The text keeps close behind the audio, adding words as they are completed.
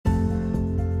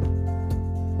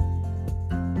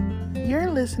You're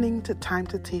listening to Time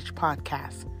to Teach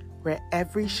podcast, where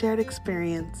every shared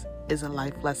experience is a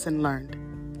life lesson learned.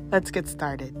 Let's get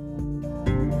started.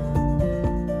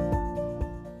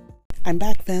 I'm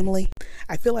back, family.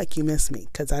 I feel like you missed me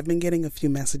because I've been getting a few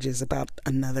messages about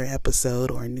another episode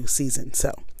or a new season.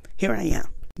 So here I am.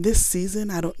 This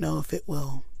season, I don't know if it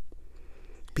will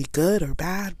be good or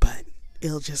bad, but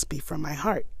it'll just be from my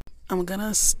heart. I'm going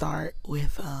to start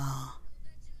with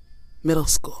middle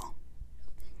school.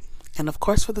 And of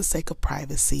course, for the sake of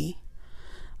privacy,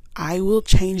 I will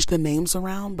change the names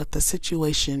around, but the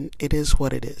situation, it is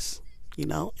what it is, you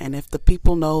know? And if the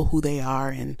people know who they are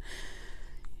and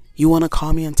you want to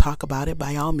call me and talk about it,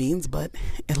 by all means, but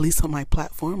at least on my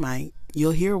platform,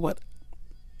 you'll hear what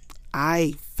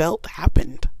I felt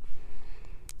happened.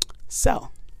 So,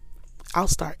 I'll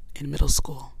start in middle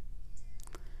school.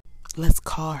 Let's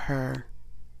call her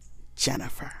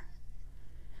Jennifer.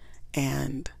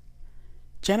 And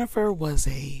Jennifer was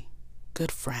a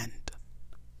good friend.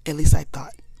 At least I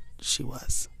thought she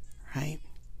was, right?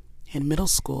 In middle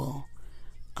school,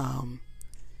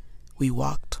 we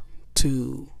walked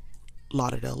to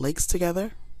Lauderdale Lakes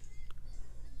together.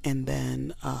 And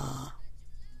then I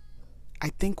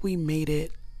think we made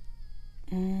it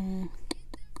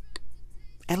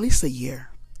at least a year.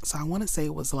 So I want to say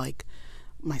it was like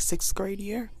my 6th grade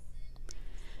year.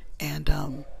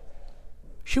 And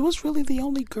she was really the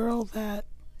only girl that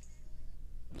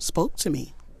spoke to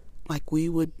me. Like, we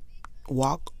would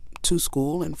walk to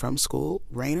school and from school,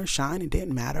 rain or shine, it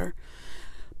didn't matter.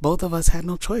 Both of us had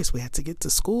no choice. We had to get to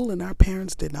school, and our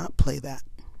parents did not play that.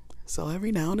 So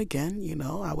every now and again, you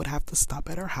know, I would have to stop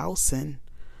at her house and,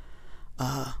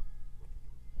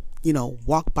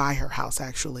 walk by her house,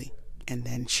 actually. And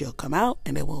then she'll come out,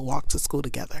 and then we'll walk to school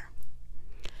together.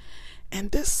 And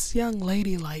this young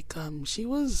lady,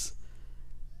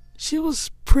 she was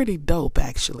pretty dope,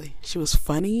 actually. She was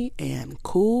funny and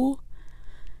cool.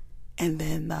 And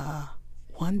then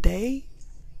one day,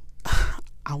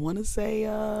 I want to say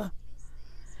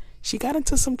she got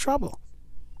into some trouble.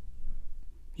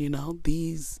 You know,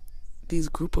 these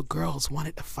group of girls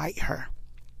wanted to fight her.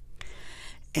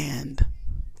 And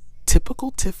typical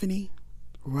Tiffany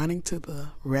running to the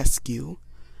rescue,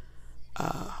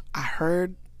 I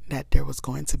heard that there was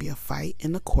going to be a fight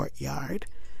in the courtyard.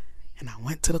 And I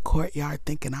went to the courtyard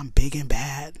thinking I'm big and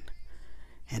bad.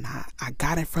 And I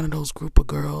got in front of those group of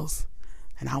girls.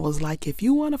 And I was like, if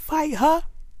you want to fight her,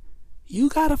 you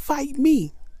got to fight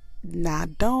me. Now,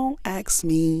 don't ask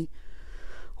me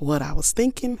what I was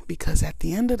thinking, because at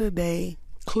the end of the day,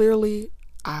 clearly,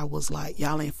 I was like,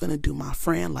 y'all ain't finna do my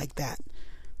friend like that.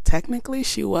 Technically,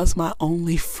 she was my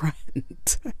only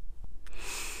friend.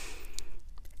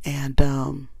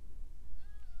 And,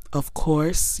 of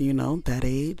course, you know, that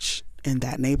age, in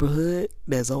that neighborhood,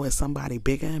 there's always somebody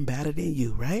bigger and badder than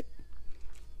you, right?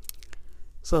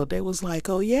 So they was like,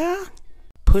 oh yeah?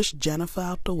 Push Jennifer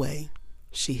out the way.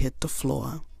 She hit the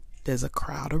floor. There's a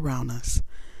crowd around us.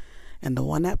 And the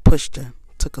one that pushed her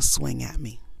took a swing at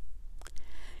me.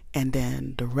 And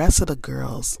then the rest of the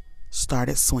girls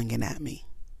started swinging at me.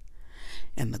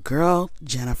 And the girl,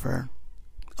 Jennifer,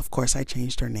 of course I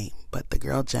changed her name, but the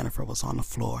girl Jennifer was on the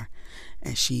floor,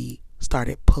 and she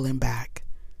started pulling back.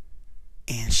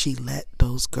 And she let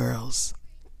those girls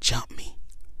jump me.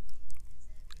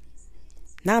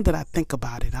 Now that I think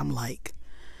about it, I'm like,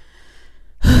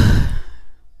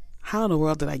 how in the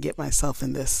world did I get myself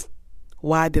in this?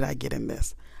 Why did I get in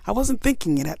this? I wasn't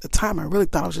thinking it at the time. I really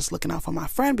thought I was just looking out for my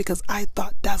friend, because I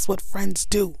thought that's what friends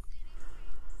do.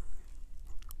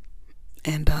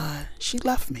 And she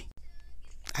left me.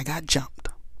 I got jumped.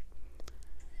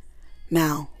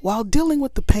 Now, while dealing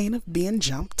with the pain of being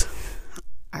jumped,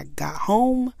 I got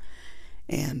home,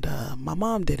 and my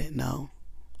mom didn't know.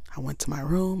 I went to my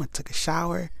room, I took a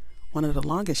shower, one of the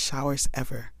longest showers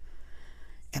ever.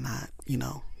 And I,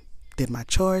 did my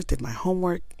chores, did my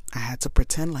homework. I had to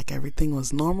pretend like everything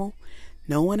was normal.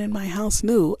 No one in my house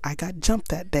knew I got jumped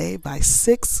that day by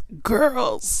 6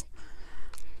 girls.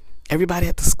 Everybody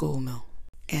at the school knew.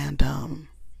 And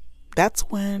that's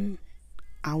when,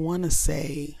 I want to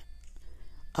say,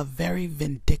 a very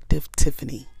vindictive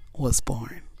Tiffany was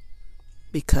born,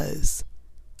 because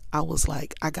I was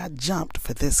like, I got jumped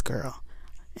for this girl,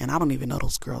 and I don't even know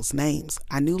those girls' names.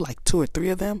 I knew like 2 or 3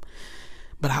 of them,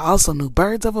 but I also knew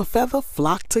birds of a feather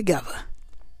flock together.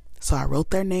 So I wrote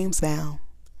their names down,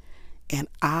 and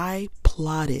I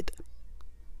plotted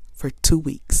for 2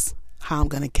 weeks how I'm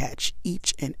going to catch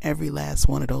each and every last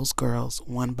one of those girls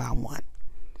one by one.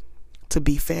 To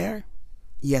be fair,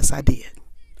 yes, I did.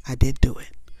 I did do it.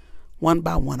 One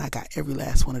by one, I got every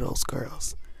last one of those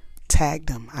girls. Tagged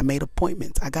them. I made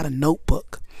appointments. I got a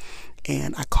notebook.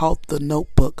 and I called the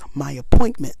notebook My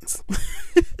Appointments.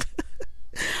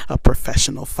 A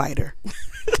professional fighter.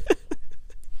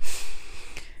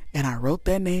 And I wrote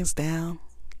their names down,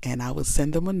 and I would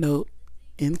send them a note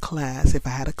in class. If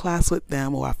I had a class with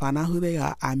them or I found out who they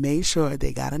are, I made sure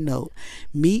they got a note.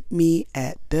 Meet me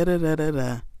at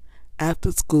da-da-da-da-da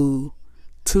after school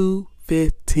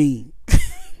 2:15.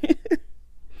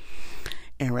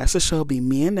 And rest assured, be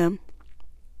me and them.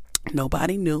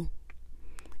 Nobody knew.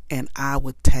 And I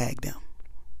would tag them.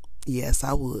 Yes,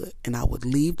 I would. And I would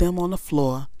leave them on the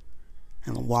floor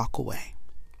and walk away.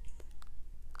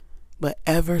 But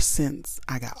ever since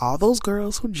I got all those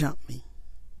girls who jumped me,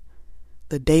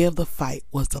 the day of the fight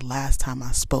was the last time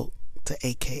I spoke to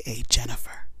AKA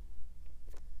Jennifer.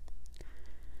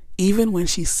 Even when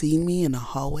she seen me in the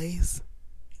hallways,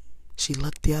 she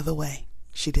looked the other way.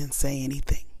 She didn't say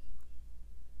anything.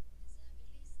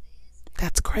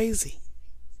 That's crazy.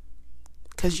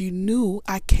 Because you knew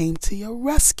I came to your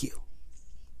rescue.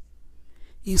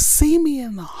 You see me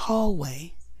in the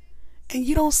hallway and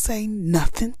you don't say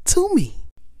nothing to me.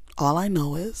 All I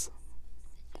know is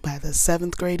by the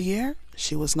 7th grade year,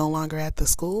 she was no longer at the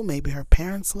school. Maybe her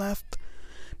parents left.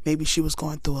 Maybe she was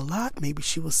going through a lot. Maybe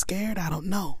she was scared. I don't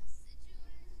know.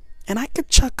 And I could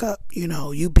chuck up,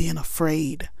 you being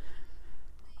afraid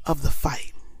of the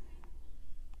fight.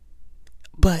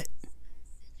 But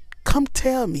come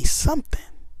tell me something,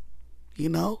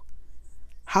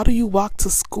 How do you walk to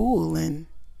school and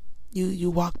you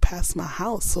walk past my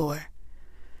house, or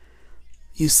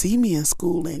you see me in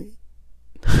school and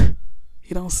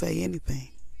you don't say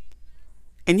anything?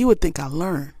 And you would think I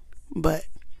learned, but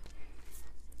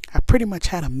I pretty much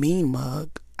had a mean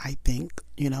mug, I think,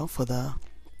 for the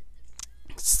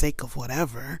sake of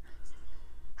whatever.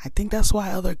 I think that's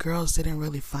why other girls didn't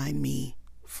really find me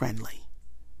friendly.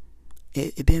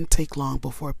 It didn't take long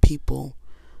before people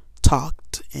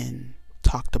talked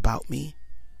about me,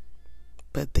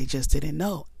 but they just didn't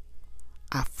know.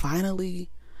 I finally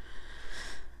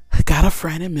got a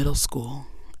friend in middle school,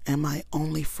 and my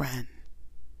only friend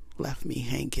left me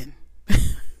hanging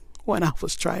when I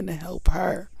was trying to help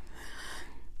her.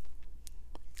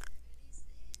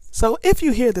 So if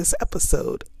you hear this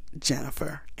episode,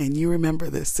 Jennifer, and you remember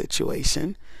this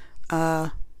situation,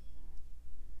 I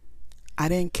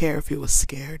didn't care if you were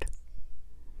scared.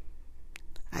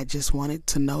 I just wanted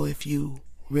to know if you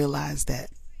realized that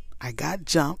I got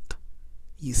jumped,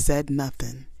 you said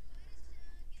nothing,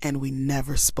 and we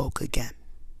never spoke again,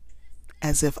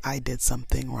 as if I did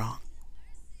something wrong.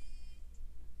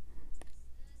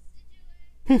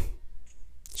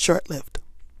 Short-lived.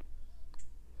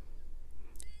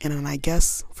 And then I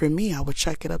guess for me, I would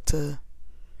check it up to,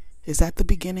 is that the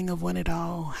beginning of when it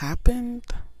all happened?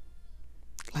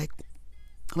 Like,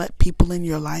 let people in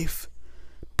your life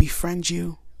befriend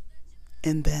you,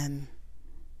 and then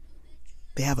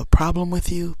they have a problem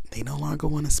with you. They no longer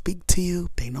want to speak to you.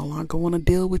 They no longer want to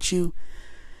deal with you.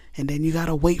 And then you got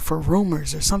to wait for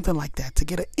rumors or something like that to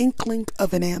get an inkling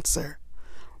of an answer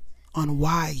on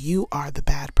why you are the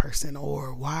bad person,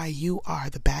 or why you are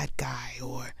the bad guy,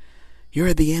 or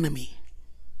you're the enemy.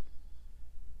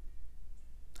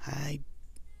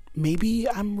 Maybe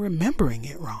I'm remembering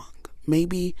it wrong.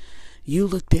 Maybe you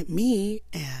looked at me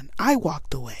and I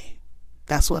walked away.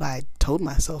 That's what I told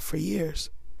myself for years.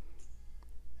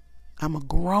 I'm a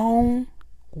grown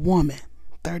woman,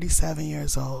 37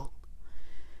 years old.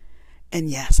 And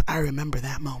yes, I remember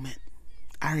that moment.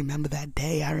 I remember that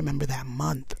day. I remember that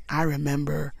month. I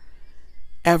remember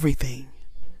everything.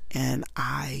 And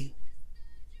I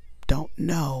don't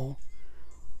know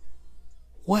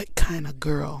what kind of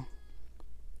girl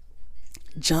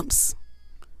jumps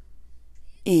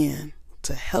in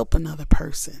to help another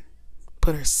person,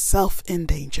 put herself in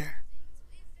danger,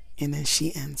 and then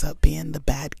she ends up being the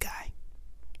bad guy.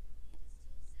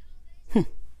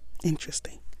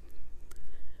 Interesting.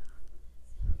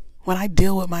 When I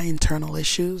deal with my internal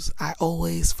issues, I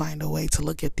always find a way to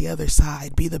look at the other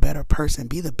side, be the better person,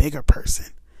 be the bigger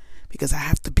person. Because I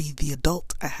have to be the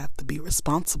adult. I have to be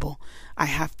responsible. I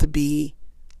have to be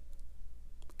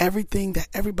everything that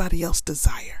everybody else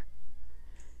desire.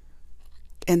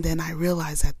 And then I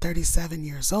realize at 37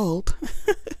 years old,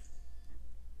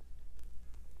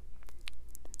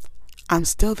 I'm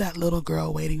still that little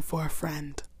girl waiting for a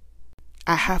friend.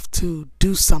 I have to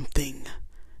do something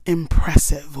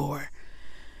impressive, or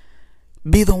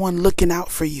be the one looking out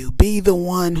for you, be the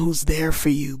one who's there for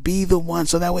you, be the one,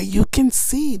 so that way you can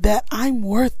see that I'm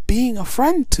worth being a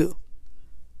friend to.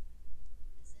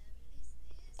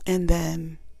 And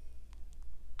then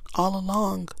all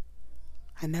along,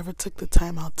 I never took the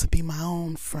time out to be my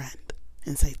own friend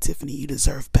and say, Tiffany, you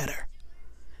deserve better.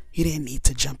 You didn't need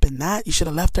to jump in that. You should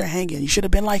have left her hanging. You should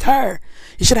have been like her.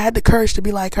 You should have had the courage to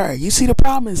be like her. You see, the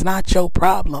problem is not your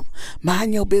problem.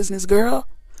 Mind your business, girl.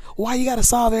 Why you got to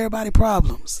solve everybody's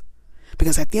problems?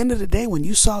 Because at the end of the day, when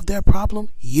you solve their problem,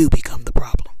 you become the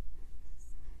problem.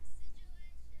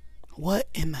 What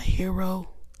in the hero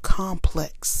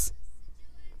complex?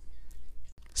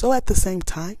 So at the same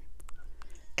time,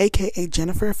 aka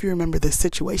Jennifer, if you remember this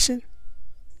situation,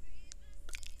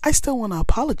 I still want to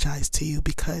apologize to you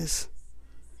because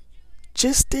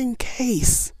just in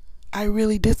case I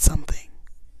really did something.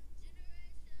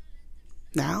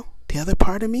 Now, the other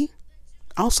part of me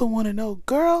also want to know,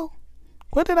 girl,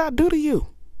 what did I do to you?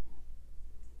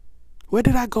 Where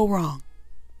did I go wrong?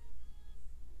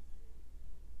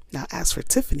 Now, as for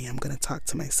Tiffany, I'm going to talk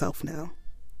to myself now.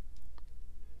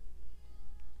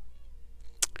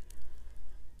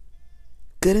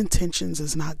 Good intentions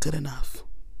is not good enough.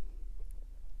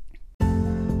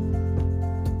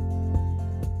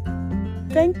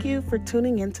 Thank you for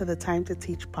tuning in to the Time to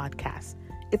Teach podcast.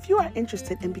 If you are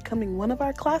interested in becoming one of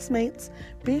our classmates,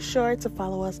 be sure to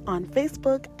follow us on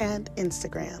Facebook and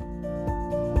Instagram.